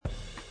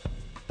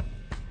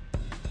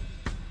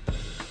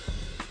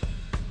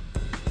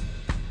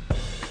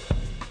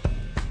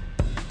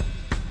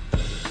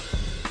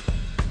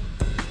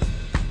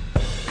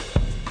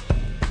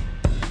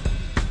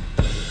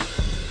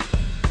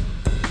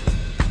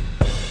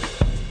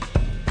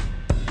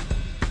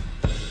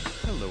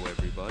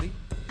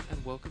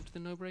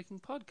No Breaking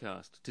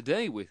podcast.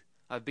 Today,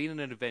 I've been on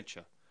an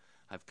adventure.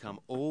 I've come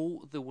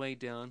all the way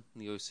down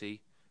in the OC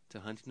to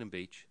Huntington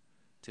Beach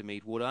to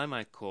meet what I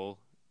might call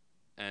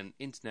an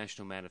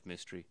international man of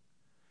mystery.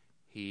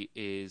 He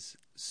is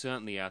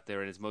certainly out there,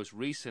 and his most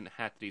recent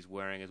hat that he's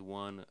wearing is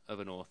one of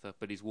an author,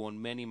 but he's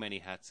worn many, many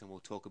hats, and we'll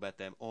talk about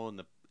them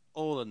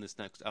all in this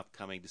next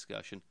upcoming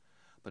discussion.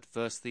 But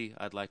firstly,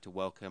 I'd like to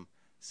welcome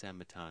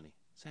Sam Mitani.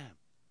 Sam,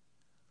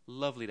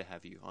 lovely to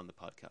have you on the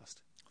podcast.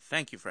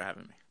 Thank you for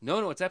having me.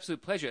 No, it's an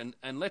absolute pleasure.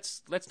 And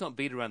let's not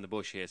beat around the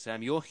bush here,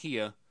 Sam. You're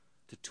here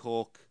to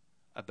talk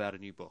about a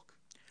new book.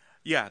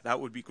 Yeah, that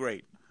would be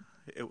great.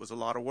 It was a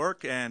lot of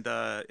work, and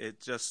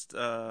it just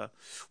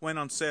went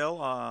on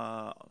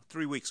sale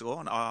 3 weeks ago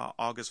on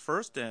August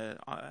 1st,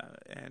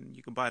 and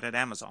you can buy it at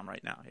Amazon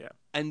right now.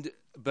 Yeah.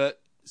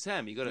 But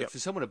Sam, you got to for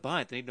someone to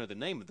buy it, they need to know the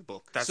name of the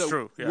book. That's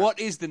true. Yeah. What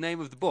is the name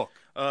of the book?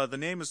 The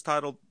name is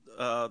titled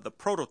 "The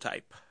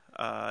Prototype,"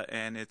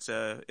 and it's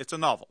a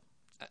novel.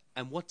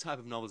 And what type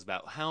of novel is it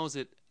about? How has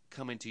it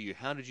come into you?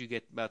 How did you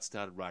get about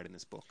started writing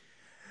this book?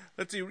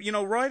 Let's see.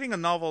 Writing a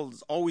novel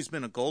has always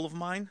been a goal of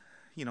mine.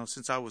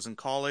 Since I was in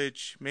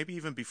college, maybe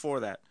even before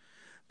that.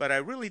 But I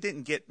really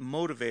didn't get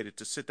motivated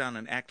to sit down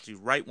and actually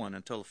write one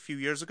until a few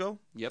years ago.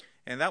 Yep.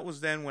 And that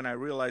was then when I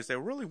realized there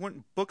really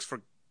weren't books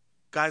for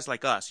guys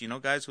like us,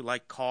 guys who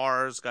like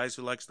cars, guys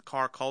who likes the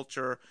car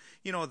culture,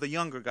 the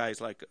younger guys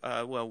like,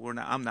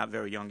 I'm not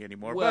very young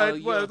anymore,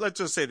 but let's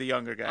just say the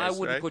younger guys. I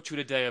wouldn't right? put you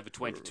in a day over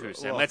 22,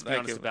 Sam. Let's be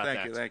honest about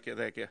that.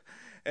 Thank you.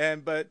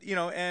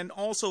 And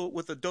also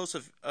with a dose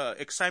of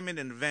excitement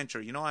and adventure.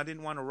 I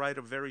didn't want to write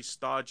a very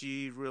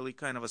stodgy, really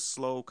kind of a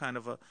slow, kind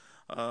of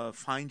a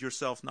find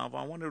yourself novel.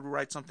 I wanted to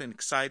write something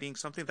exciting,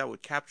 something that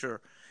would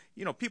capture,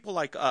 people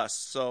like us.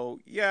 So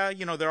yeah,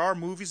 there are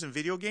movies and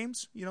video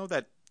games,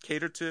 that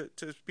cater to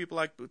people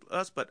like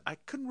us, but I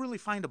couldn't really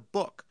find a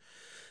book.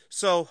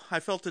 So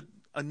I felt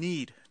a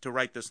need to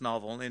write this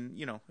novel, and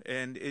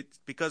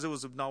because it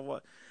was a novel,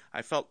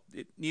 I felt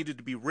it needed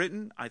to be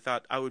written. I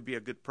thought I would be a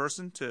good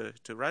person to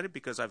write it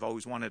because I've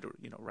always wanted to,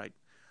 write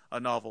a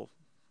novel,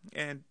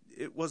 and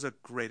it was a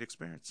great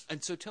experience.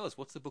 And so tell us,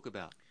 what's the book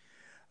about?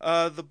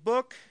 The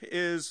book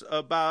is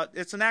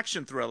it's an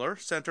action thriller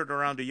centered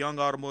around a young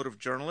automotive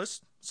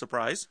journalist.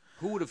 Surprise.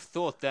 Who would have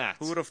thought that?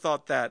 Who would have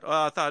thought that?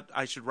 I thought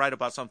I should write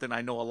about something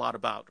I know a lot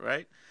about,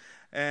 right?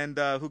 And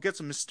who gets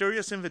a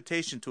mysterious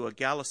invitation to a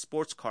gala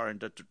sports car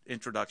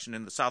introduction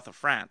in the south of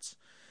France.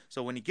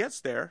 So when he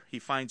gets there, he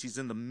finds he's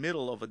in the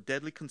middle of a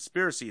deadly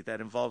conspiracy that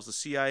involves the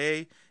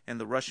CIA and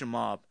the Russian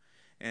mob.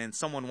 And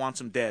someone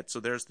wants him dead, so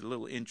there's the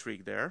little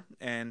intrigue there.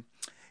 And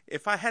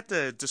if I had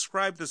to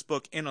describe this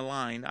book in a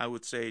line, I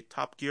would say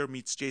Top Gear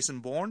meets Jason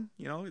Bourne.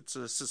 It's a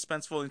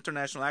suspenseful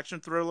international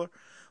action thriller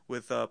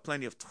with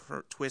plenty of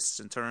twists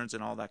and turns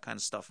and all that kind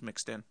of stuff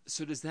mixed in.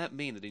 So does that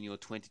mean that in your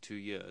 22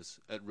 years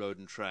at Road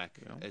and Track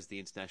as the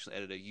international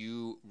editor,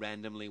 you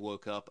randomly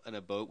woke up on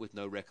a boat with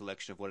no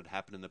recollection of what had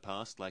happened in the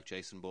past, like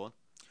Jason Bourne?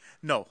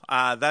 No,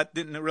 that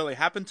didn't really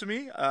happen to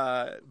me.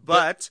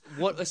 But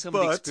what are some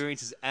of the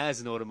experiences as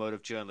an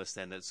automotive journalist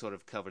then that's sort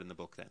of covered in the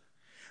book then?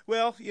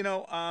 Well,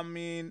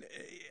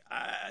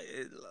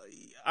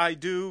 I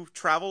do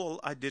travel.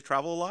 I did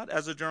travel a lot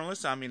as a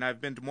journalist.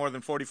 I've been to more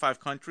than 45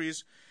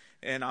 countries,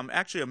 and I'm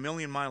actually a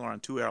million miler on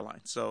 2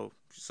 airlines. So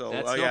that's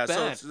not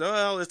bad.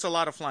 So it's a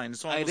lot of flying.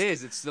 It's a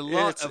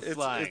lot of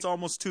flying. It's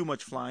almost too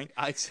much flying.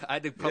 I'd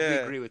probably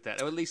agree with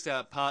that. Or at least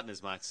our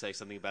partners might say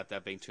something about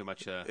that being too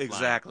much flying.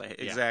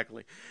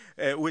 Exactly.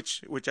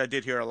 Which I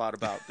did hear a lot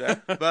about.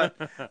 But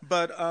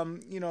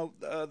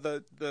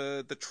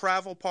the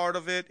travel part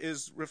of it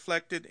is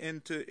reflected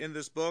in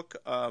this book.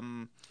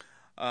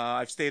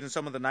 I've stayed in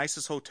some of the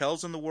nicest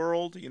hotels in the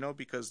world,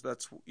 because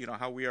that's,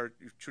 how we are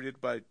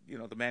treated by,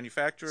 the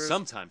manufacturers.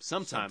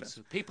 Sometimes.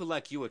 People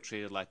like you are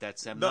treated like that,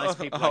 Sam. Nice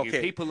people like you.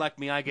 People like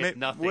me, I get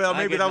nothing. Well,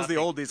 maybe that was the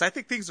old days. I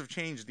think things have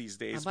changed these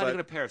days. I might have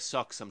got a pair of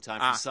socks sometime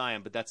from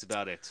Siam, but that's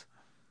about it.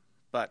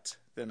 But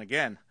then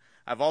again,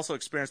 I've also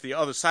experienced the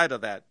other side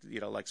of that,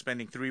 like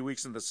spending 3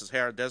 weeks in the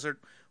Sahara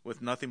Desert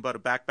with nothing but a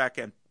backpack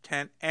and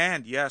tent,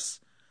 and yes,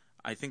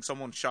 I think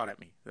someone shot at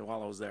me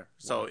while I was there.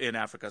 So in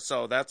Africa.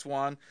 So that's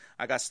one.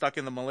 I got stuck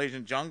in the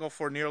Malaysian jungle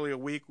for nearly a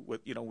week.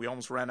 We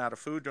almost ran out of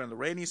food during the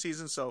rainy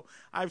season. So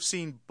I've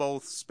seen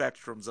both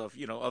spectrums of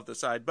the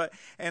side.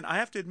 And I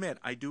have to admit,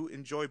 I do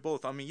enjoy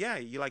both.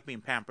 You like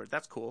being pampered.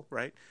 That's cool,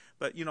 right?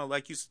 But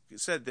like you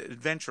said, the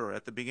adventure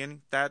at the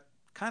beginning, that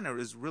kind of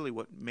is really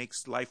what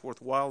makes life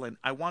worthwhile. And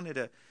I wanted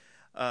to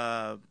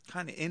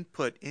kind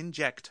of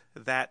inject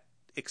that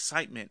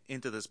excitement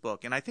into this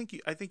book, and I think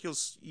you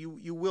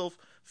will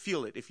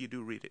feel it if you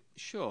do read it.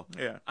 Sure.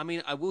 Yeah.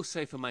 I will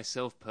say for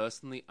myself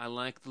personally, I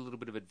like the little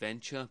bit of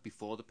adventure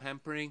before the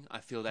pampering. I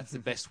feel that's the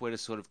best way to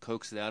sort of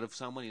coax it out of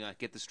someone.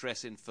 Get the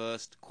stress in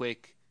first,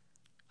 quick,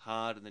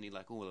 hard, and then you're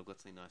like, oh, well, I've got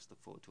something nice to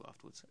look forward to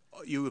afterwards.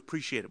 You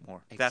appreciate it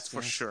more. Exactly. That's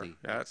for sure.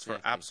 That's for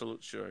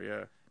absolute sure.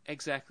 Yeah.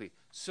 Exactly.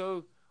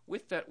 So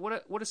with that, what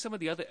are some of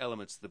the other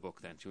elements of the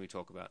book then? Should we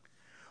talk about?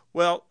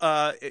 Well,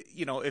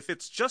 if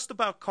it's just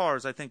about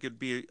cars, I think it'd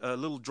be a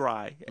little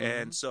dry,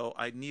 and so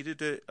I needed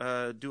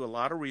to do a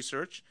lot of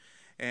research,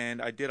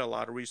 and I did a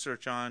lot of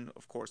research on,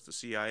 of course, the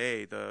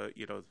CIA,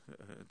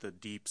 the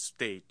deep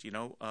state,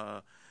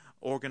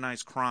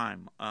 organized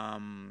crime,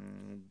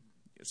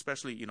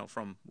 especially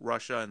from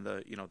Russia and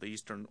the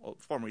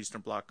former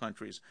Eastern Bloc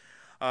countries.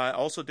 I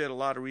also did a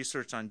lot of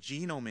research on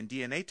genome and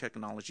DNA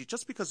technology,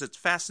 just because it's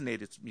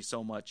fascinated me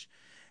so much,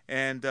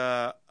 and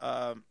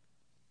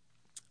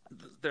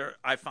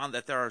I found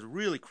that there are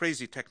really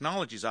crazy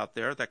technologies out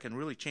there that can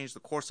really change the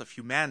course of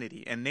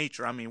humanity and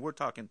nature. I mean, we're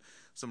talking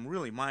some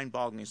really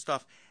mind-boggling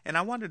stuff, and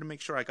I wanted to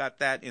make sure I got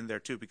that in there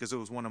too, because it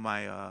was one of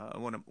my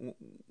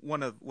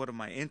one of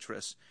my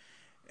interests.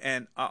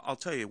 And I'll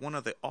tell you, one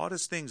of the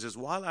oddest things is,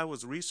 while I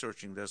was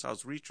researching this, I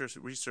was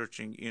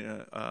researching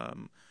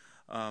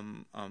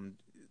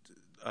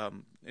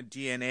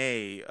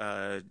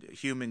DNA,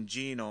 human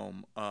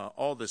genome,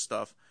 all this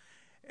stuff.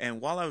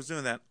 And while I was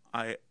doing that,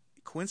 I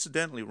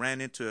coincidentally ran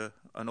into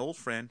an old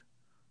friend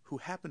who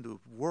happened to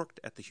have worked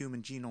at the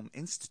Human Genome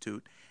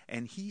Institute,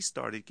 and he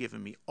started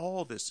giving me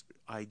all this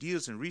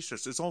ideas and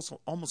research. It's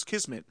also almost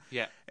kismet.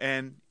 Yeah.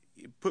 And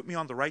it put me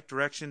on the right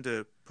direction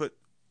to put,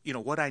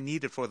 what I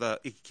needed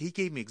he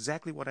gave me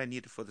exactly what I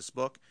needed for this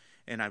book,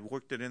 and I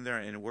worked it in there,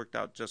 and it worked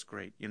out just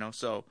great,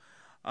 So,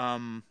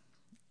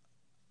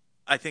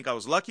 I think I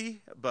was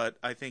lucky, but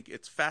I think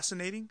it's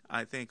fascinating.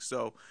 I think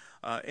so.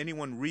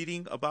 Anyone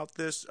reading about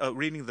this,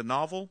 reading the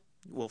novel,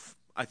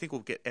 I think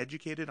we'll get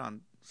educated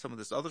on some of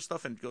this other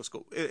stuff, and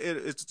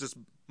it's just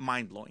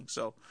mind blowing.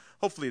 So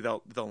hopefully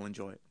they'll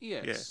enjoy it.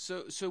 Yes.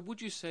 Yeah. So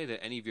would you say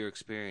that any of your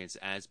experience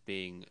as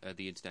being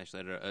the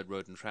international editor at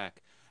Road and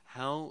Track,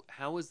 how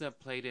was that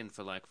played in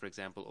for, like, for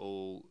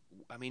example,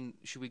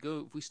 should we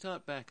go? If we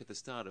start back at the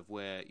start of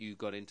where you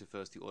got into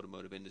first the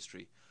automotive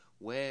industry,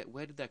 where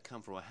did that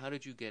come from? Or how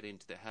did you get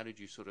into that? How did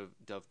you sort of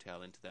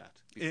dovetail into that?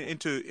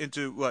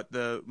 Into what,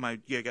 my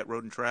gig at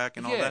Road and Track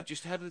and all that? Yeah,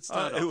 just how did it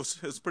start off? It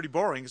was pretty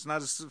boring. It's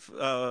not as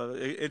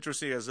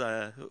interesting as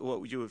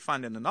what you would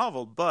find in the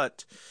novel.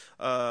 But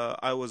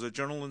I was a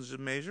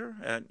journalism major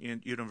at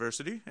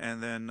university,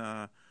 and then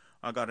I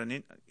got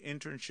an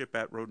internship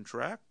at Road and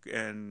Track.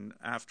 And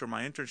after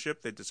my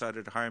internship, they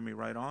decided to hire me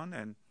right on,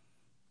 and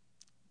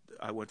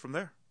I went from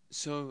there.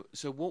 So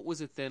what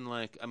was it then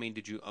like? I mean,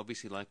 did you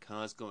obviously like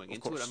cars going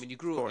into it? I mean, you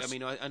grew up. Of course.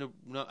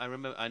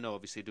 I know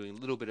obviously doing a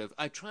little bit of.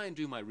 I try and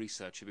do my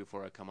research here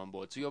before I come on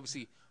board. So you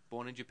obviously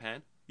born in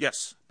Japan.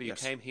 Yes. But you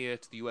came here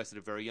to the U.S. at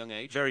a very young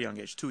age. Very young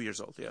age, 2 years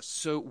old. Yes.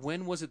 So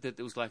when was it that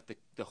there was like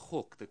the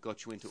hook that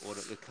got you into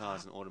the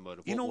cars and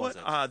automotive? You know what?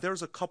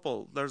 There's a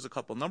couple.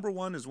 Number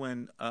one is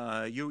when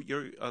your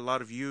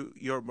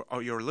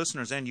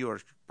listeners and you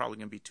are probably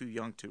going to be too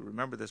young to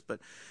remember this, but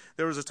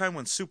there was a time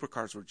when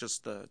supercars were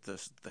just the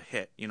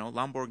hit.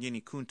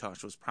 Lamborghini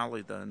Countach was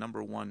probably the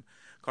number one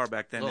car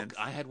back then. Look,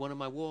 I had one on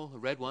my wall, a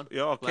red one.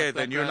 Yeah, okay, black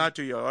then you're not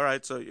too young. All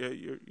right, so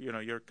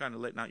you're kind of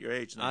letting out your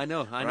age now. I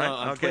know. Right?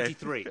 I'm okay.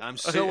 23. I'm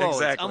so old.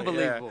 Exactly, it's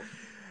unbelievable. Yeah.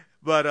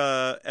 But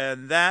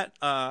and that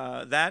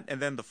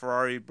and then the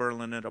Ferrari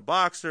Berlinetta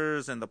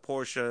Boxers and the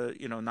Porsche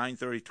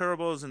 930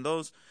 turbos, and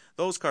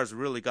those cars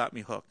really got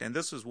me hooked. And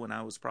this was when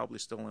I was probably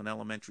still in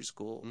elementary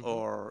school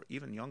or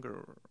even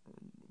younger.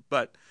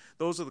 But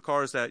those are the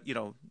cars that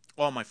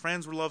all my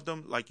friends loved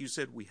them. Like you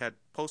said, we had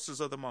posters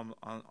of them on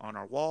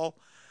our wall.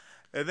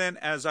 And then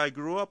as I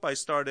grew up, I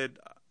started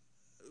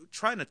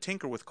trying to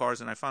tinker with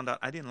cars, and I found out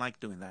I didn't like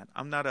doing that.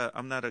 I'm not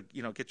a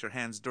get your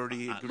hands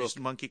dirty, greased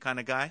monkey kind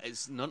of guy.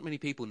 It's not many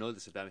people know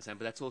this about me, Sam,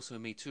 but that's also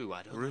me too.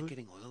 I don't Really? like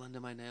getting oil under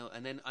my nail.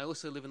 And then I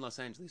also live in Los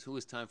Angeles. Who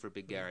has time for a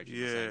big garage in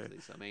Yeah. Los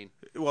Angeles? I mean,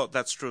 well,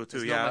 that's true too.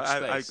 There's Yeah,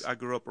 not much space. I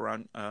grew up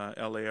around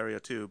LA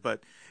area too,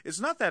 but it's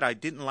not that I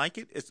didn't like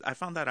it. I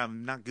found that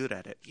I'm not good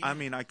at it. Yeah. I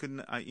mean, I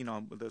couldn't.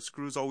 The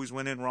screws always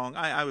went in wrong.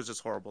 I was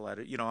just horrible at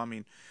it.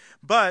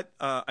 But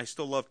I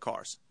still loved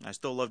cars. I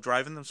still loved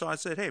driving them. So I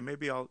said, hey,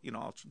 maybe I'll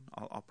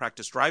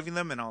practice driving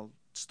them, and I'll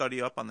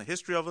study up on the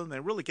history of them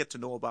and really get to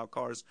know about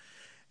cars.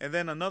 And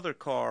then another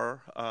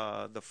car,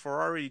 the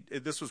Ferrari.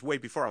 This was way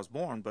before I was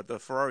born, but the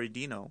Ferrari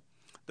Dino,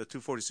 the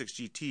 246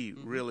 GT,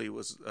 really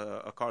was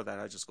a car that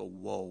I just go,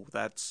 whoa,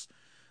 that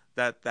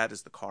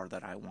is the car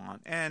that I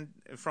want. And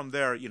from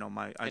there, I just love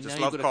cars. And now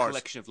you've got a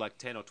collection of like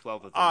 10 or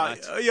 12 of them,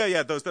 right?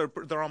 Yeah. Those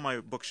they're on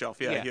my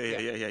bookshelf. Yeah.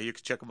 You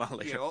can check them out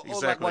later. Yeah, all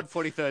exactly. like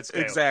 1/43rd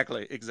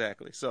scale.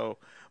 Exactly. So,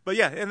 but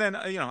yeah, and then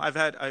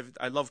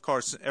I love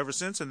cars ever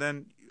since. And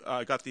then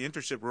I got the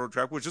internship at Road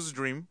Track, which is a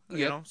dream.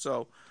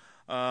 So.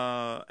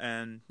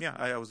 And yeah,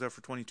 I was there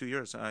for 22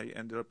 years. I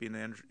ended up being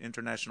an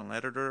international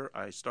editor.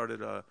 I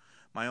started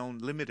my own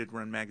limited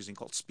run magazine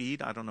called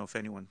Speed. I don't know if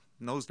anyone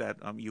knows that.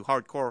 You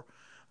hardcore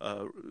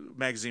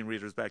magazine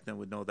readers back then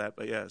would know that,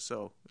 but yeah,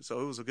 so it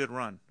was a good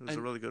run. It was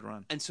a really good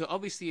run. And so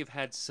obviously you've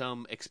had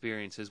some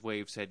experiences where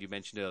you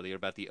mentioned earlier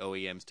about the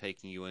OEMs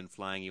taking you and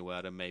flying you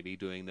out and maybe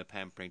doing the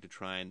pampering to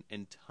try and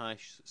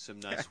entice some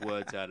nice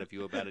words out of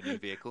you about a new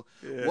vehicle.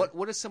 Yeah.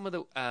 What are some of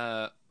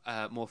the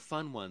more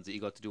fun ones that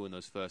you got to do in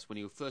those when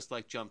you first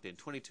jumped in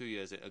 22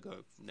 years ago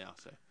now,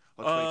 say?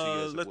 Or 22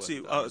 years of Let's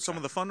see. working on your Some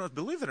of track? the fun ones,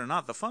 believe it or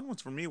not, the fun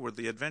ones for me were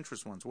the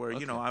adventurous ones, where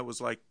Okay. I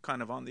was like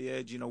kind of on the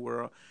edge.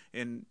 We're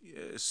in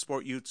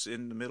sport utes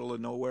in the middle of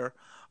nowhere.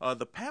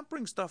 The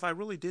pampering stuff I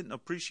really didn't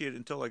appreciate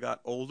until I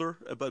got older.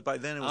 But by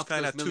then it was After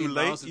kind those of too million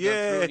late. miles have gone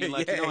through, and you're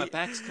like, yeah, my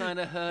back's kind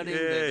of hurting.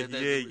 yeah,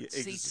 The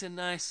seats are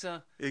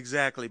nicer.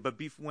 exactly. But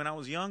when I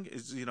was young,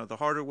 the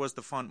harder was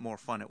the fun, more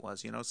fun it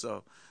was.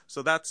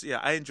 So that's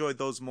I enjoyed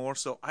those more.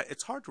 So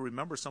it's hard to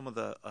remember some of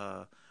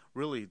the.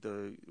 Really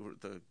the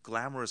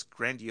glamorous,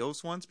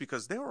 grandiose ones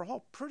because they were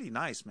all pretty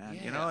nice, man.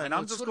 Yeah, And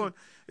I'm just going,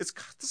 this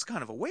is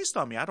kind of a waste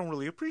on me. I don't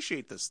really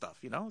appreciate this stuff,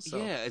 So.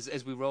 Yeah,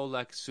 as we roll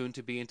like soon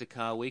to be into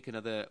Car Week,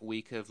 another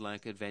week of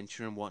like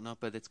adventure and whatnot,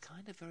 but it's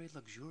kind of very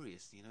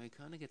luxurious. You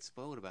kind of get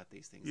spoiled about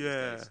these things.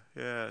 Yeah, these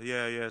days.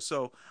 yeah.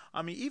 So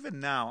I mean, even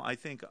now, I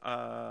think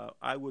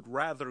I would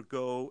rather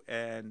go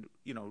and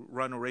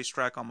run a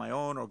racetrack on my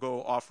own or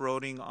go off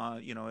roading on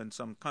in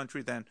some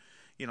country than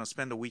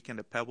spend a weekend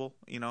at Pebble.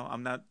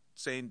 I'm not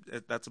saying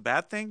that's a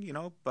bad thing,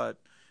 but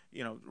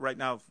right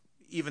now,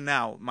 even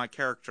now, my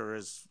character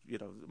is,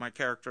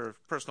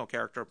 personal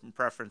character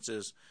preference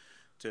is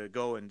to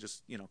go and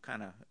just,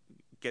 kind of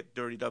get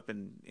dirtied up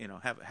and,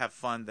 have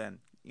fun than,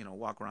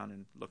 walk around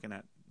and looking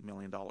at $1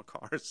 million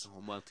cars.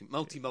 Oh,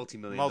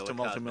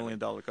 multi-million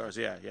dollar cars.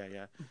 Yeah.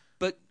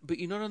 But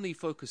you not only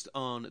focused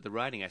on the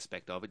writing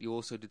aspect of it, you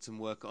also did some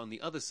work on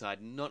the other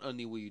side. Not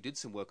only were you did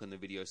some work on the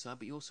video side,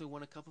 but you also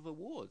won a couple of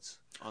awards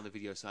on the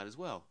video side as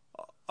well.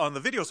 On the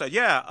video side,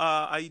 yeah,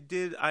 I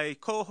did. I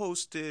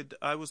co-hosted.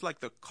 I was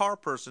like the car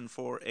person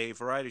for a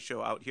variety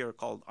show out here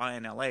called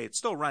INLA. It's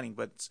still running,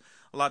 but it's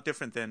a lot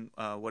different than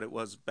what it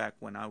was back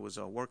when I was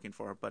working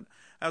for it. But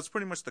I was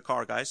pretty much the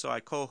car guy, so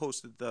I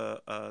co-hosted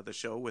the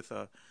show with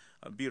a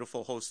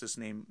beautiful hostess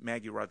named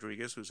Maggie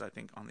Rodriguez, who's I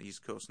think on the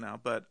East Coast now.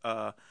 But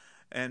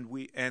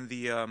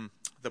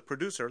the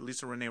producer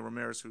Lisa Renee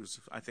Ramirez, who's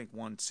I think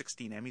won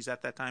 16 Emmys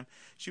at that time.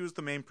 She was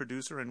the main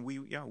producer, and we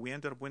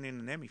ended up winning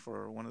an Emmy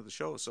for one of the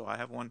shows. So I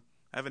have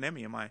an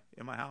Emmy in my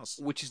house.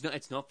 Which is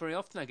it's not very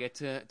often I get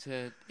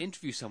to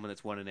interview someone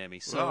that's won an Emmy.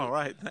 So all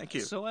right, thank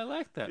you. So I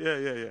like that.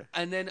 Yeah.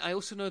 And then I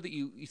also know that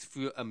you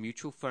through a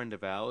mutual friend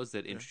of ours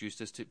that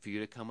introduced us for you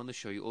to come on the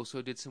show. You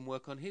also did some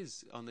work on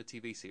the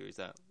TV series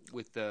that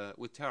with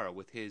Tara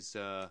with his.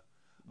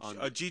 On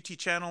a GT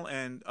channel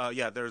and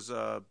there's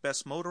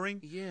Best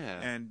Motoring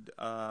and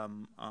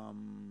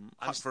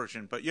hot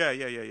version, but yeah.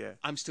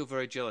 I'm still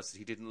very jealous that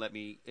he didn't let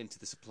me into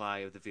the supply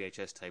of the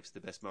VHS tapes, the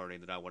Best Motoring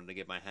that I wanted to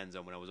get my hands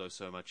on when I was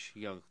so much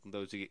young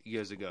those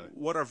years ago.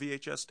 What are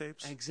VHS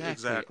tapes?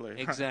 Exactly.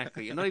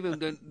 And not even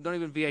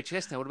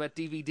VHS now. What about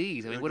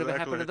DVDs? I mean, whatever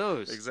happened to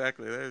those?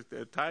 Exactly.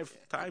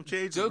 Time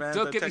changes, man.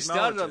 Don't get me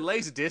started on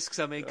laser discs.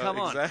 I mean, come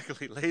on.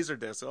 Exactly, laser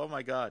discs. Oh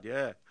my God,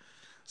 yeah.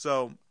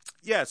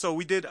 So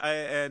we did,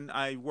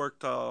 I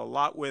worked a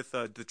lot with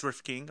the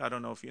Drift King. I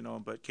don't know if you know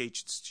him, but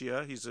Keiichi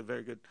Tsuchiya. He's a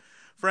very good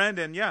friend,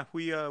 and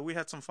we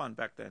had some fun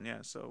back then.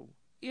 Yeah, so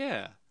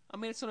yeah. I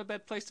mean, it's not a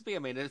bad place to be. I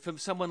mean, from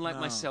someone like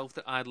myself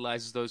that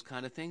idolizes those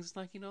kind of things, it's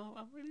like,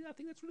 I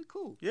think that's really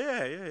cool.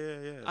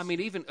 Yeah. I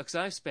mean, even because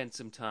I've spent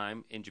some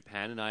time in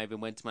Japan, and I even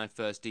went to my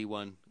first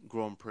D1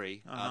 Grand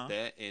Prix out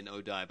there in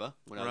Odaiba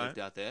when I lived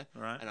out there,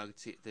 and I could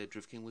see the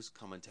Drift King was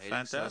commentating.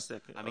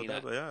 Fantastic. So, I mean,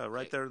 Odaiba,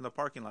 right there in the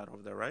parking lot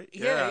over there, right?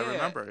 Yeah, I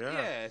remember.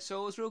 Yeah,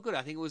 so it was real good.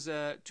 I think it was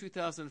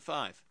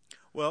 2005.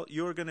 Well,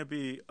 you're going to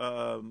be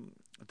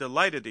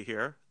delighted to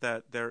hear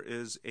that there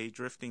is a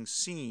drifting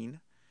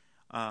scene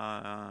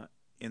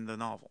in the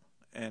novel,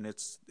 and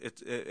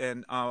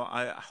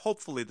I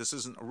hopefully this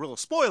isn't a real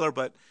spoiler,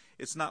 but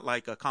it's not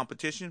like a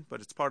competition,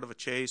 but it's part of a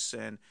chase,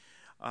 and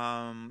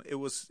it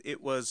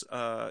was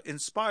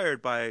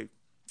inspired by.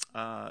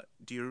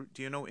 Do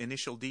you know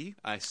Initial D?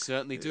 I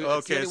certainly do.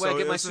 Okay, it's the only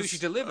way I get my sushi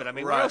delivered. I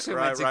mean, where else am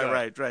I meant to go?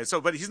 Right. So,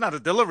 but he's not a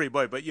delivery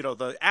boy. But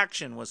the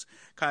action was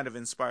kind of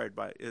inspired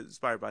by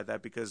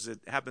that because it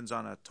happens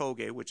on a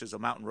toge, which is a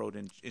mountain road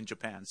in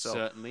Japan. So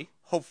certainly,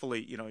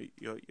 hopefully,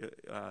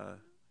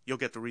 you'll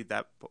get to read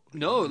that book.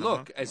 No,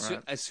 look, as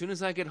soon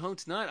as I get home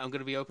tonight, I'm going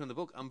to be opening the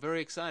book. I'm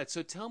very excited.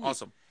 So tell me,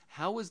 awesome.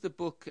 How has the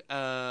book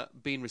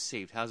been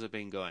received? How's it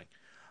been going?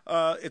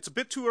 It's a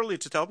bit too early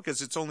to tell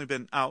because it's only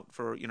been out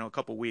for a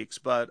couple weeks.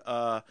 But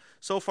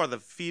so far, the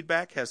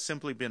feedback has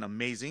simply been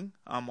amazing.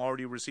 I'm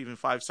already receiving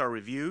 5-star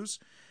reviews.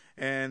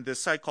 And this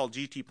site called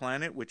GT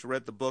Planet, which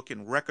read the book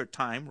in record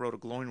time, wrote a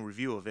glowing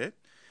review of it.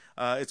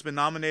 It's been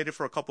nominated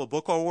for a couple of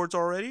book awards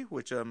already,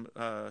 which I'm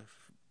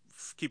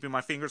keeping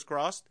my fingers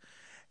crossed.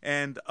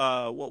 And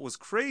what was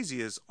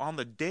crazy is on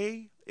the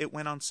day it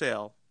went on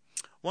sale,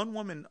 one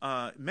woman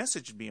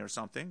messaged me or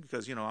something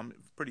because, I'm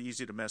pretty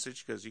easy to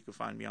message because you can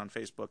find me on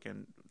Facebook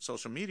and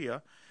social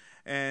media.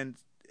 And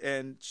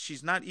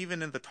she's not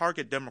even in the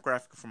target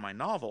demographic for my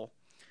novel.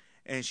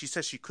 And she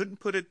says she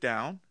couldn't put it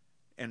down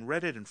and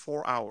read it in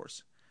 4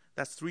 hours.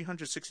 That's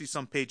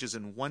 360-some pages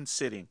in one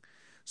sitting.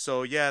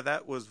 So, yeah,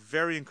 that was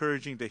very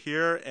encouraging to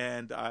hear,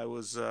 and I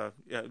was, it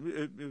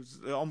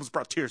almost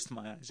brought tears to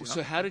my eyes.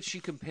 So how did she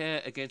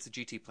compare against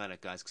the GT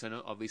Planet guys? Because I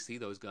know, obviously,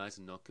 those guys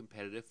are not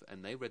competitive,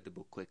 and they read the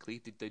book quickly.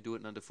 Did they do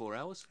it in under 4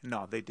 hours?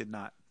 No, they did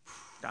not.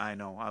 I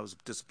know. I was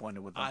disappointed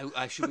with them.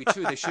 I should be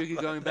too. They should be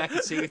going back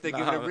and seeing if they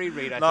give it a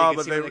reread. I No, think and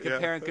but see they where they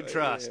compare and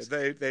contrast.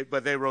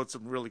 But they wrote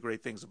some really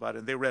great things about it,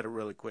 and they read it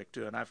really quick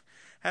too. And I've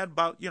had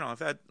I've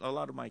had a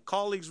lot of my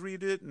colleagues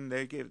read it, and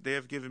they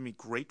have given me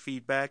great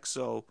feedback.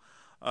 So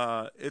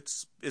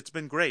it's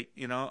been great.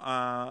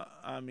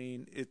 I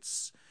mean,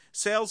 it's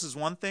sales is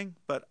one thing,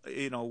 but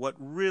what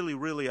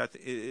really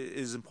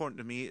is important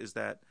to me is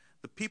that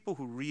the people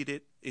who read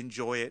it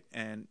enjoy it,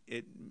 and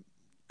it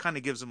kind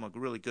of gives them a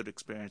really good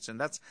experience, and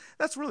that's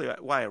really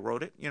why I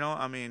wrote it.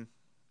 I mean,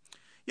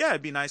 yeah,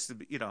 it'd be nice to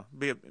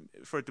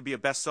for it to be a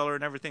bestseller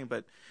and everything,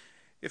 but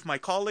if my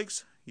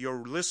colleagues,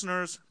 your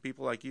listeners,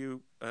 people like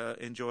you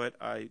enjoy it,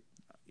 I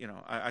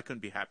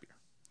couldn't be happier.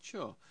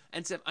 Sure.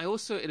 And Sam,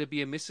 it'd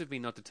be amiss of me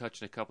not to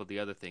touch on a couple of the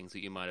other things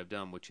that you might have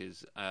done, which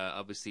is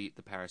obviously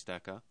the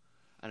Paris-Dakar,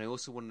 and I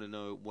also wanted to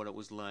know what it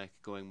was like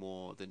going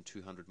more than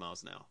 200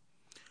 miles an hour.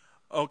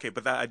 Okay,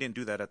 but I didn't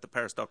do that at the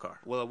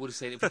Paris-Dakar. Well, I would have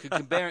said if you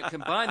could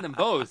combine them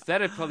both,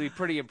 that'd probably be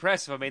pretty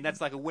impressive. I mean,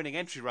 that's like a winning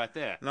entry right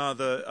there. No,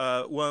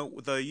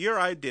 the year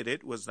I did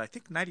it was, I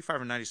think,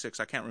 95 or 96.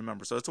 I can't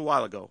remember. So it's a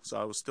while ago.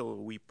 So I was still a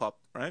wee pup,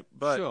 right?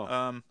 But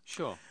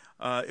Sure.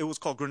 It was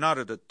called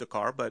Grenada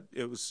Dakar, but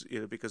it was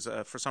because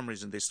for some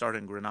reason they started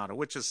in Grenada,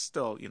 which is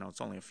still it's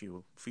only a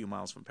few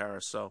miles from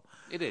Paris. So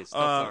it is.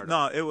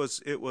 No, it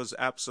was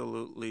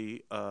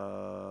absolutely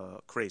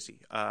crazy.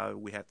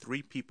 We had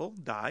 3 people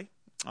die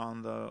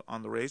on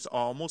the race,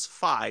 almost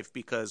 5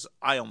 because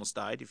I almost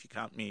died if you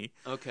count me.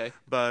 Okay.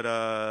 But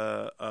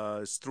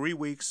it's 3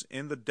 weeks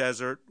in the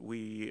desert.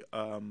 We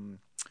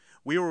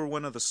were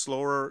one of the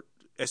slower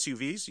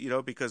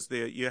SUVs, because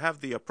you have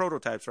the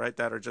prototypes, right,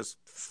 that are just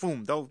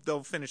boom,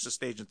 they'll finish the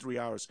stage in 3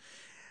 hours.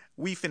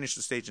 We finish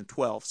the stage in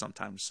 12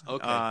 sometimes.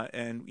 Okay.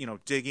 And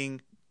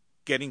digging,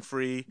 getting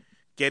free,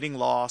 getting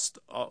lost,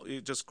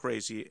 just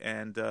crazy.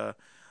 And the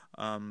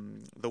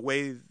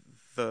way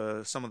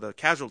some of the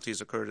casualties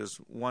occurred is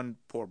one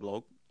poor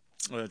bloke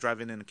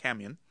driving in a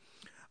camion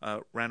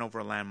ran over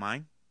a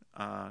landmine,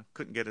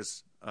 couldn't get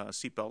his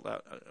seatbelt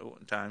out at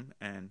one time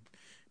and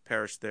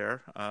perished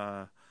there.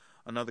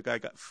 Another guy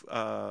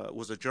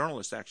was a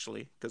journalist,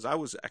 actually, because I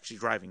was actually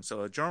driving.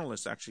 So a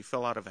journalist actually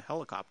fell out of a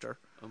helicopter.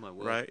 Oh, my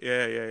word. Right?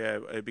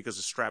 Yeah, because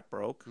the strap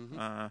broke.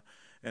 Mm-hmm.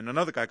 And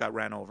another guy got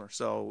ran over.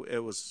 So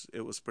it was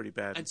pretty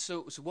bad. And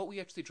so what were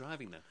you actually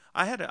driving then?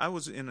 I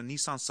was in a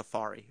Nissan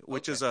Safari,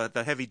 which is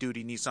the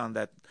heavy-duty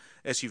Nissan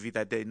SUV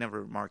that they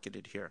never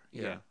marketed here.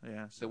 Yeah.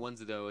 So. The ones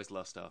that they always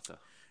lost after.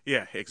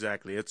 Yeah,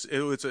 exactly. It's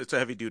a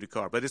heavy duty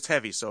car, but it's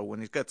heavy, so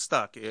when it gets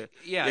stuck, it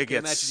I can gets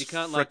imagine you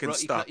can't frickin'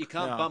 stuck. You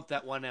can't bump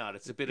that one out.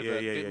 It's a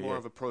bit more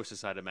of a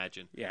process, I'd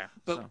imagine. Yeah.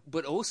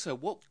 But also,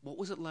 what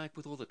was it like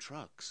with all the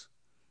trucks?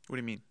 What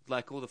do you mean?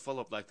 Like all the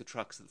follow-up, like the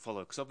trucks that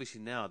follow, because obviously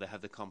now they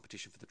have the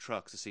competition for the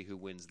trucks to see who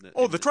wins.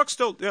 The trucks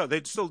still,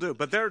 they still do,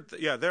 but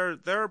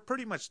they're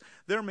pretty much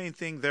their main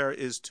thing there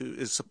is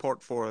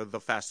support for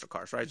the faster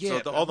cars, right? Yeah,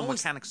 so all the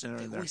mechanics in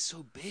there. They're always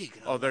so big.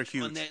 They're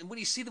huge. And when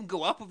you see them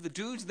go up of the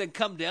dunes and then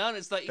come down,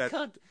 it's like you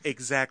can't.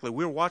 Exactly.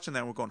 We were watching that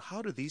and we're going,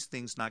 how do these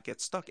things not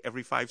get stuck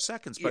every 5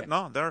 seconds? But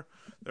no,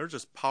 they're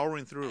just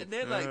powering through. And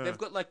they're they've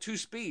got like 2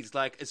 speeds,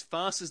 like as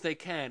fast as they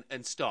can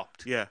and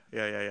stopped. Yeah,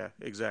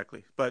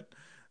 exactly. But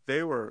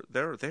they were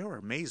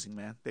amazing,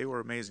 man. They were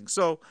amazing.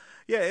 So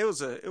yeah, it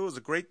was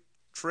a great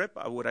trip.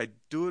 Would I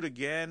do it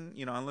again?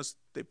 Unless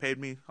they paid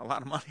me a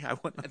lot of money, I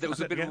wouldn't. There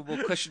was a bit of a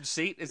more cushioned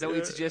seat. Is that what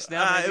you suggest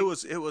now? It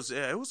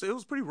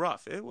was pretty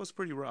rough. It was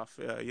pretty rough.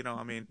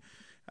 I mean,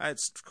 I had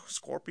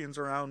scorpions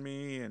around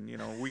me, and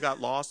we got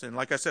lost. And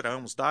like I said, I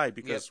almost died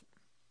because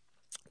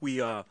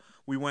we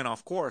went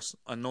off course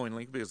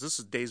unknowingly, because this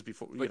is days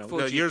before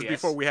years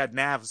before we had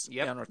navs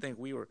on our thing.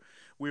 We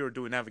were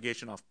doing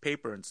navigation off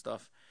paper and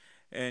stuff.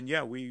 And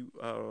we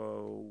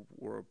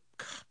were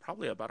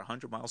probably about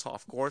 100 miles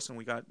off course, and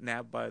we got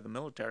nabbed by the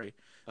military.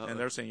 And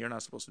they're saying, you're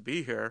not supposed to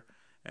be here.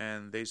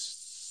 And they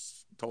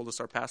told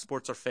us our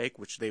passports are fake,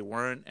 which they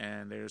weren't.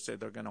 And they said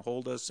they're going to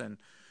hold us. And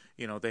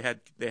they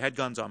had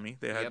guns on me.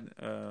 They had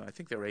I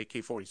think they were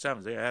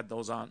AK-47s. They had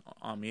those on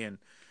me, and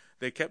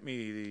they kept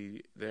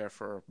me there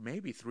for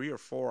maybe 3 or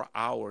 4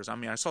 hours. I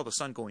mean, I saw the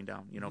sun going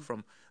down,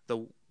 from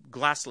the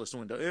glassless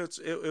window.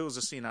 It was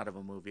a scene out of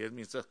a movie. I mean,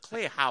 it's a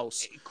clay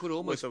house. It could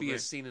almost be a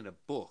scene in a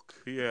book.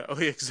 Yeah,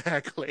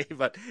 exactly.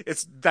 But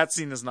that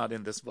scene is not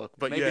in this book.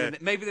 But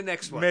maybe the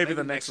next one. Maybe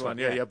the next one.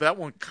 Yeah. But that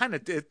one kind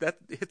of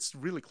hits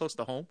really close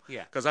to home.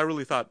 Yeah. Because I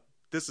really thought,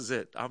 this is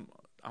it. I'm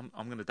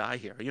going to die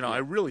here. I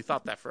really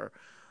thought that for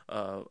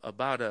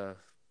about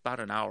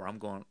an hour. I'm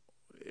going,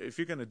 if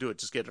you're going to do it,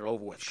 just get it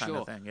over with, kind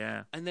of thing.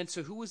 Yeah. And then,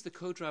 so who was the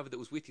co-driver that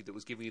was with you that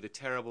was giving you the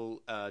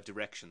terrible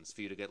directions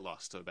for you to get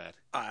lost so bad?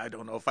 I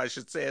don't know if I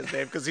should say his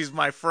name because he's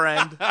my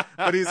friend,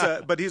 but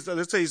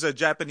let's say he's a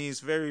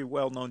Japanese, very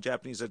well-known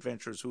Japanese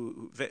adventurer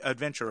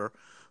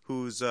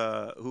who was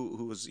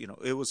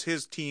it was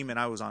his team and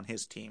I was on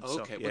his team.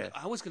 Okay, so, yeah.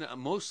 But I was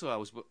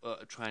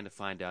trying to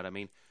find out. I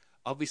mean,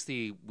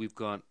 obviously, we've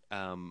got.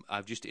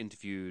 I've just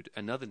interviewed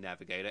another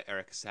navigator,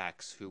 Erica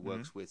Sachs, who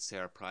works with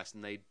Sarah Price,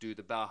 and they do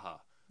the Baja.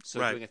 So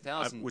doing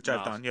 1,000 which miles,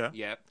 I've done,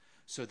 yeah.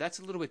 So that's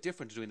a little bit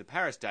different to doing the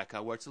Paris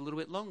Dakar, where it's a little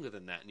bit longer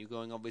than that, and you're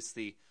going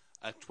obviously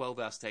a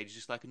 12-hour stage is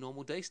just like a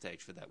normal day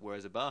stage for that.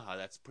 Whereas a Baja,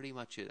 that's pretty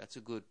much it. That's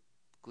a good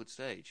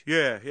stage.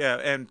 Yeah,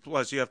 and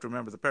plus you have to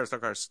remember the Paris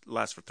Dakar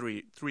lasts for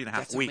three and a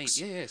half That's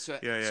weeks. Yeah. So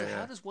Yeah.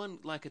 how does one,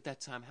 like at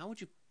that time? How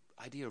would you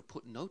idea of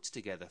put notes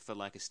together for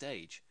like a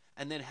stage?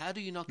 And then how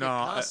do you not get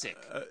car sick?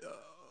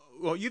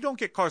 Well, you don't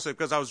get car sick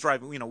because I was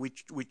driving. You know, we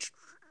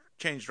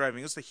changed driving.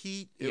 It was the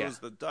heat. It was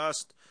the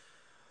dust.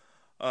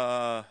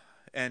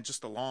 And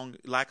just a long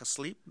lack of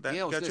sleep. That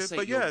I was got going to you. say,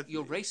 But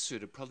your race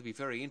suit would probably be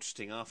very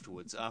interesting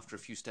afterwards, after a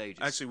few stages.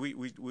 Actually,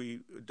 we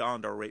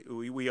donned our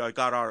we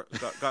got out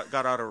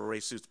of our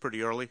race suits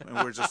pretty early, and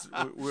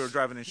we were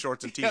driving in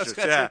shorts and t-shirts.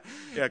 Yeah,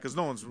 because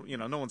no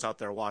one's out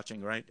there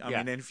watching, right? I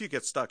mean, and if you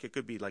get stuck, it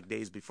could be like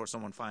days before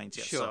someone finds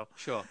you.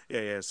 Sure.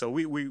 Yeah. So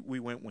we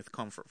went with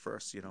comfort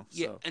first,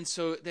 Yeah, and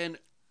so then.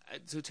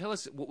 So tell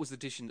us, what was the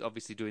difference,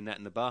 obviously, doing that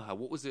in the Baja?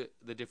 What was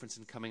the difference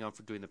in coming on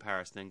for doing the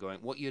Paris and then going,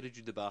 what year did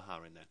you do the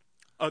Baja in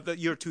then? The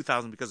year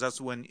 2000, because that's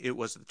when it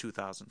was the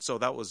 2000. So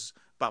that was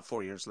about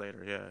 4 years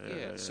later.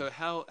 Yeah. So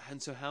how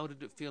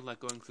did it feel like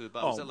going through the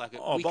Baja? Was it like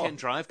a weekend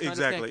drive kind of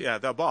thing? Exactly, yeah.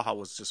 The Baja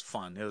was just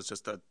fun. It was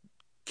just a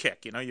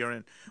kick, you know.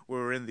 We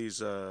were in these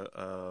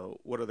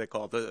what are they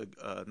called?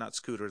 The not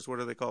scooters. What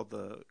are they called?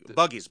 The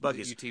buggies. The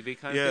UTV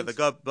kind of things?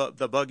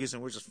 the buggies,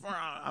 and we're just.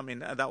 I mean,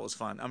 that was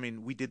fun. I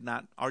mean,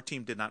 our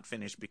team did not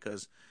finish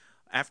because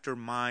after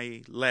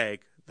my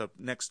leg, the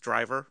next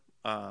driver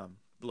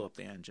blew up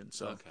the engine,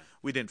 so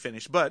we didn't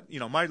finish. But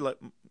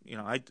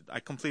I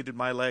completed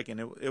my leg, and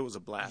it was a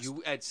blast.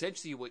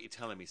 Essentially, what you're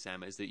telling me,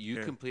 Sam, is that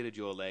you completed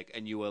your leg,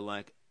 and you were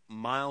like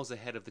miles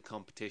ahead of the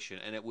competition,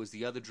 and it was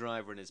the other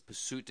driver in his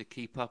pursuit to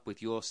keep up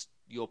with your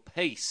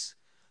pace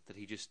that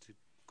he just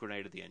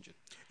grenaded the engine.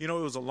 You know,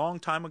 it was a long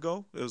time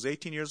ago. It was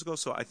 18 years ago,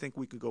 so I think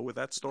we could go with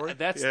that story.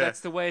 That's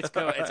the way it's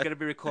going. It's going to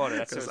be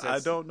recorded. I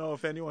don't know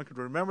if anyone could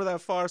remember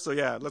that far, so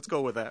yeah, let's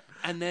go with that.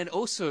 And then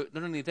also,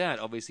 not only that,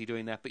 obviously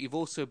doing that, but you've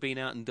also been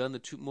out and done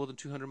more than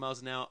 200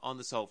 miles an hour on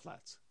the salt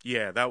flats.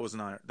 Yeah, that was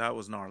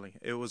gnarly.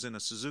 It was in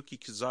a Suzuki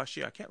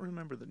Kizashi. I can't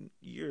remember the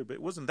year, but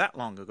it wasn't that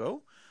long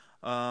ago.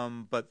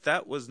 But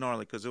that was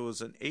gnarly because it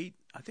was an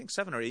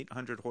 700 or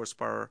 800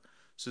 horsepower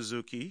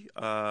Suzuki,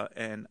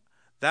 and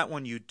that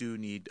one you do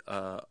need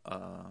a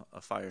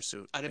fire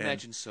suit. I'd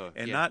imagine so.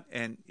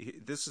 And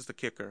this is the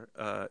kicker.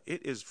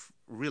 It is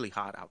really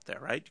hot out there,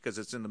 right? Because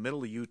it's in the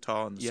middle of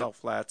Utah and the salt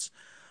flats.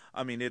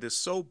 I mean, it is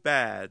so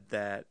bad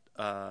that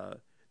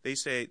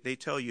they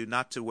tell you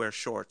not to wear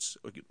shorts,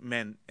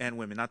 men and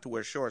women, not to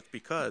wear shorts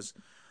because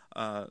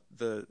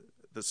the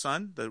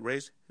sun, the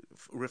rays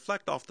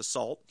reflect off the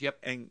salt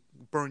and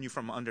burn you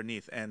from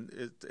underneath,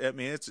 and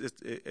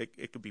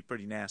it could be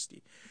pretty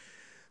nasty.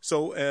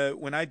 So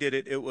when I did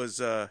it, it was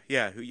the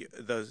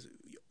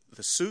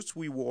suits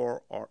we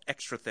wore are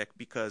extra thick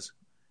because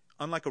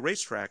unlike a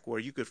racetrack where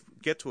you could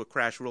get to a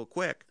crash real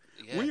quick,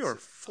 we are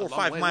 4 or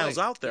 5 miles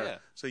out there. Yeah.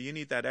 So you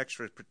need that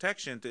extra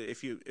protection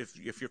if your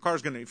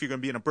car's if you're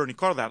gonna be in a burning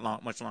car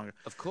much longer.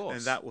 Of course.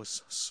 And that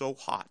was so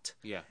hot.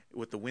 Yeah.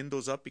 With the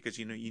windows up because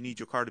you need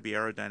your car to be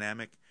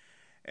aerodynamic.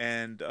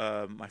 And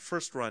my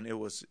first run, it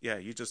was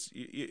you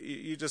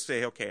just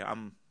say, okay,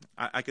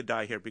 I could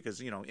die here because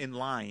in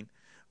line.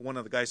 One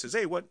of the guys says,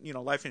 "Hey, what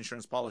life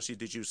insurance policy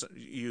did you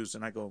use?"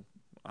 And I go,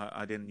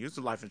 "I didn't use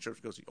the life insurance."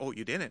 He goes, "Oh,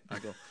 you didn't?" I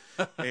go,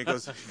 and he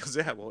goes,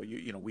 "Yeah, well,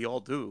 we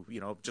all do,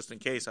 just in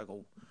case." I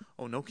go,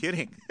 "Oh, no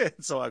kidding."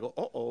 So I go,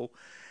 "Uh-oh,"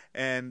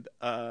 and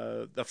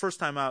the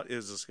first time out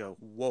is just go,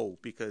 "Whoa,"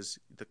 because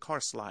the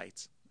car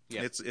slides.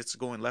 Yeah. It's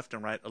going left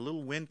and right. A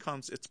little wind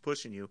comes, it's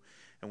pushing you,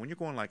 and when you're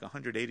going like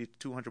 180 to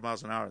 200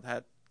 miles an hour,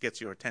 that gets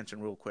your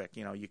attention real quick.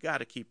 You got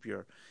to keep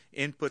your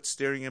inputs,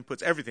 steering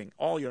inputs, everything,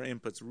 all your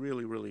inputs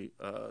really, really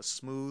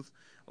smooth.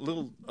 A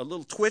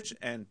little twitch,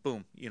 and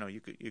boom,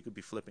 you could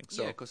be flipping.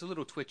 So because a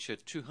little twitch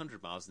at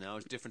 200 miles an hour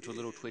is different to a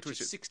little twitch at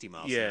 60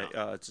 miles an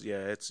hour.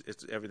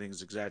 It's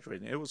everything's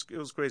exaggerating. It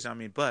was crazy. I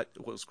mean, but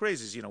what was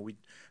crazy is I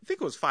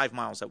think it was 5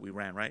 miles that we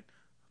ran, right?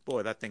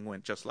 Boy, that thing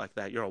went just like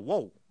that. You're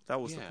whoa. That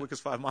was the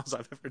quickest 5 miles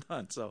I've ever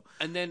done. So,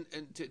 and then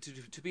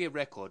to be a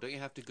record, don't you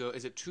have to go?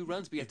 Is it 2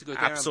 runs? But you have to go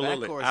there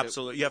and back, or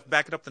absolutely. You have to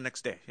back it up the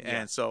next day. Yeah.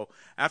 And so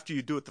after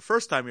you do it the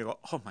first time, you go,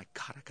 "Oh my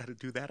God, I got to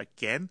do that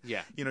again."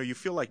 Yeah. You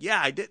feel like,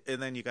 "Yeah, I did,"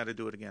 and then you got to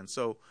do it again.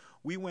 So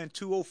we went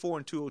 2:04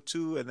 and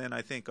 2:02, and then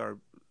I think our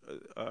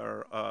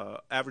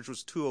average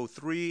was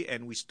 2:03,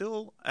 and we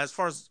still, as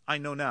far as I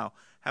know now,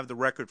 have the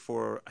record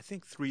for I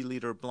think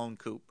 3-liter blown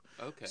coupe.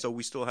 Okay. So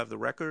we still have the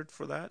record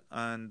for that,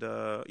 and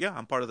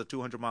I'm part of the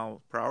 200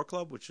 mile per hour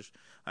club, which is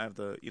I have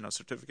the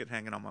certificate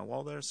hanging on my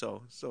wall there.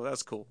 So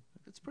that's cool.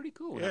 It's pretty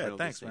cool. Yeah,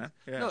 thanks, man.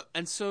 Yeah. No,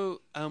 and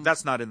so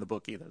that's not in the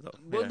book either, though.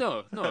 Well,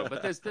 no,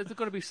 but there's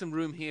got to be some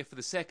room here for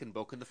the second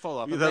book and the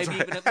follow up. Yeah,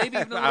 maybe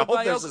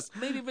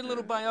even a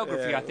little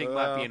biography. I think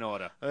might be in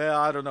order. Yeah,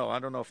 I don't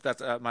know if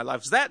that's my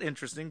life's that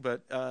interesting,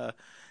 but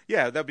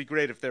that'd be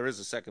great if there is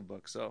a second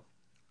book. So.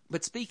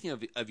 But speaking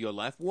of your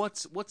life,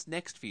 what's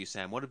next for you,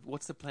 Sam?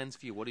 What's the plans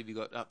for you? What have you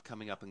got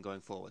coming up and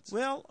going forwards?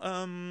 Well,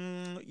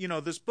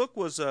 this book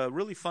was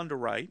really fun to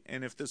write,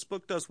 and if this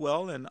book does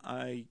well, and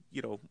my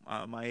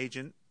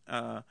agent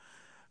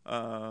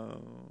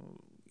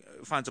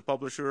finds a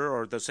publisher,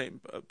 or the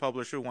same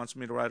publisher wants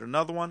me to write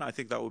another one, I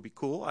think that would be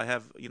cool. I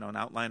have an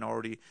outline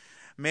already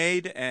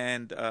made,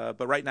 and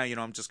but right now,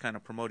 I'm just kind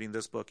of promoting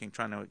this book and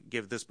trying to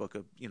give this book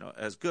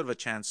as good of a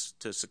chance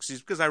to succeed,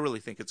 because I really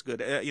think it's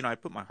good. I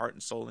put my heart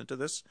and soul into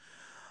this.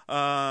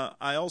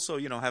 I also,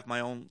 have my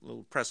own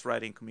little press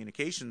writing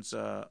communications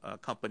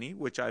company,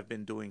 which I've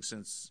been doing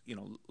since,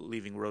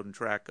 leaving Road and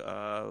Track.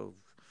 I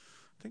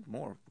think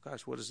more.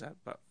 Gosh, what is that?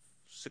 About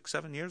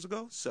 6-7 years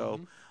ago.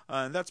 So,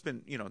 and that's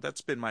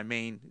been my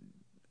main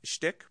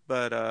shtick.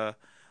 But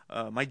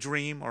my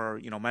dream,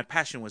 or my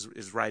passion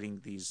is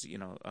writing these,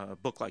 a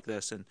book like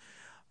this, and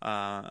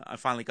I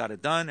finally got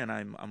it done, and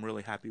I'm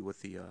really happy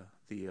with the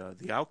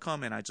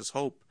outcome, and I just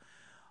hope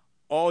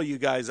all you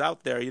guys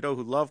out there,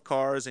 who love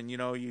cars,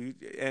 and our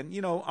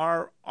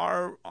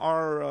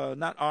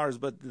not ours,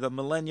 but the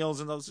millennials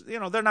and those,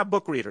 they're not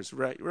book readers,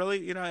 right?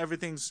 Really,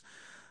 everything's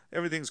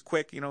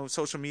quick,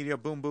 social media,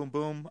 boom, boom,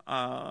 boom.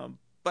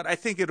 But I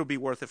think it'll be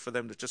worth it for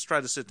them to just try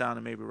to sit down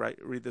and maybe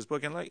read this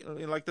book. And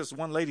like this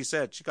one lady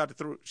said, she got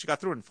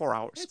through in 4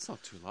 hours. It's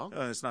not too long.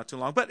 It's not too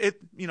long, but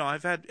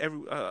I've had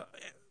the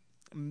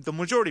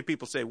majority of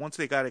people say once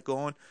they got it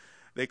going,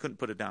 they couldn't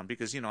put it down,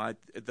 because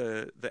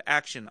the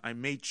action, I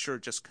made sure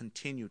just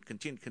continued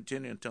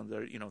until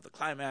the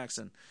climax,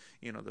 and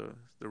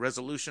the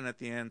resolution at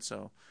the end.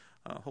 So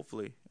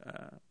hopefully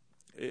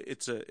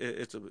it's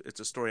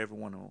a story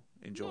everyone will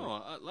enjoy.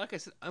 No, like I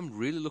said, I'm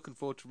really looking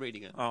forward to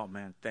reading it. Oh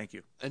man, thank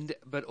you.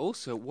 But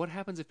also, what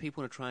happens if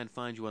people want to try and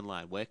find you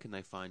online? Where can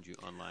they find you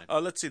online?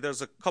 Let's see.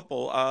 There's a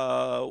couple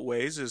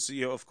ways. Is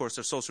of course,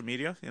 there's social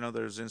media.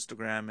 There's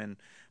Instagram and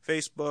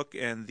Facebook,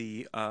 and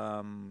the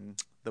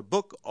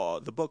book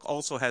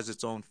also has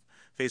its own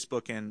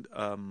Facebook and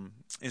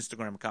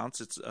Instagram accounts.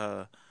 It's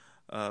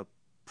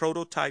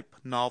Prototype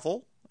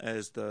Novel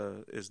is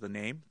the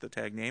name, the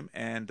tag name,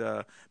 and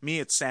me,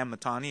 it's Sam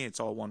Mitani. It's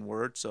all one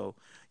word, so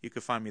you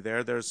can find me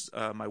there. There's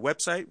my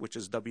website, which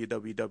is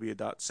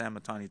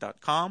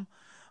www.sammitani.com.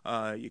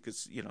 You could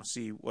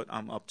see what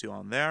I'm up to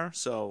on there.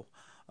 So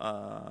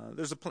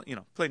there's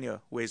plenty of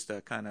ways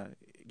to kind of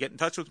get in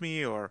touch with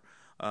me, or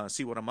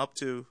see what I'm up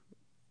to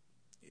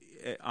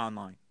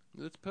online.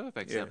 That's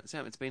perfect, Yeah.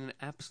 Sam. It's been an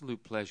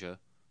absolute pleasure.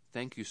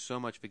 Thank you so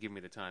much for giving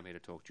me the time here to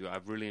talk to you.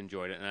 I've really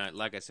enjoyed it, and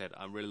like I said,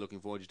 I'm really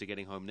looking forward to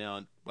getting home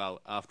now.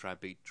 Well, after I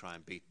try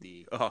and beat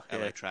the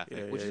LA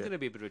traffic, which is going to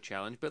be a bit of a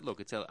challenge. But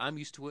look, I'm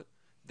used to it.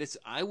 This,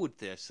 I would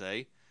dare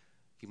say,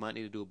 you might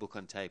need to do a book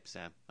on tape,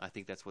 Sam. I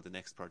think that's what the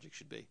next project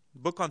should be.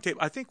 Book on tape.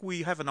 I think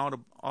we have an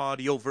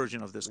audio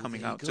version of this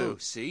coming out too.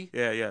 See?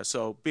 Yeah.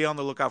 So be on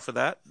the lookout for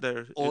that.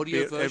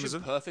 Audio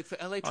version, perfect for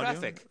LA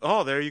traffic.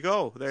 Oh, there you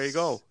go.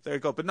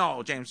 But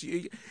no, James,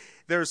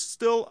 there's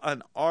still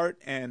an art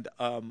and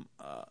a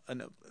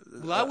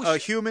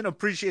human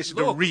appreciation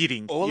to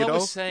reading. All I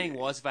was saying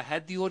was, if I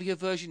had the audio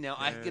version now,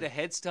 I could get a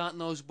head start on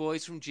those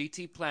boys from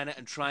GT Planet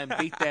and try and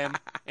beat them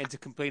into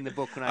completing the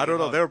book when I don't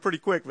know. home. They were pretty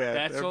quick, man.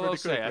 That's all I'll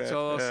say.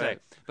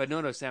 But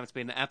no, Sam, it's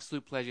been an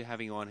absolute pleasure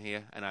having you on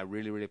here, and I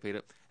really, really appreciate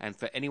it. And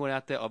for anyone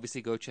out there,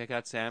 obviously go check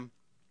out Sam.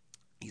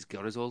 He's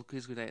got his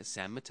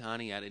Sam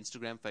Mitani at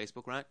Instagram,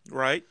 Facebook, right?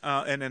 Right.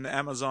 And in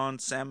Amazon,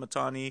 Sam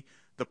Mitani,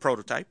 the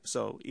prototype.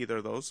 So either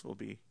of those will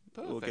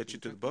get you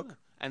to the book.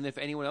 And if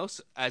anyone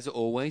else, as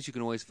always, you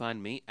can always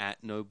find me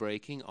at No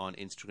Breaking on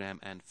Instagram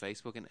and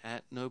Facebook, and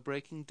at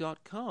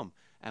nobreaking.com.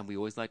 And we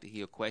always like to hear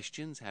your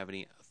questions, have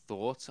any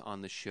thoughts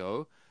on the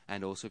show,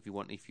 and also if you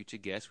want any future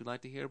guests, we'd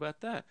like to hear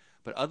about that.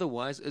 But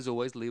otherwise, as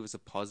always, leave us a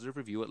positive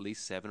review, at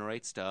least 7 or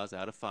 8 stars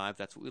out of 5.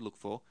 That's what we look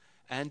for.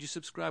 And you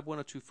subscribe 1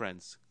 or 2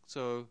 friends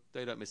so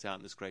they don't miss out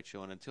on this great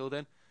show. And until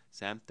then,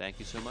 Sam, thank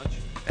you so much.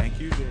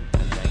 Thank you, Jay.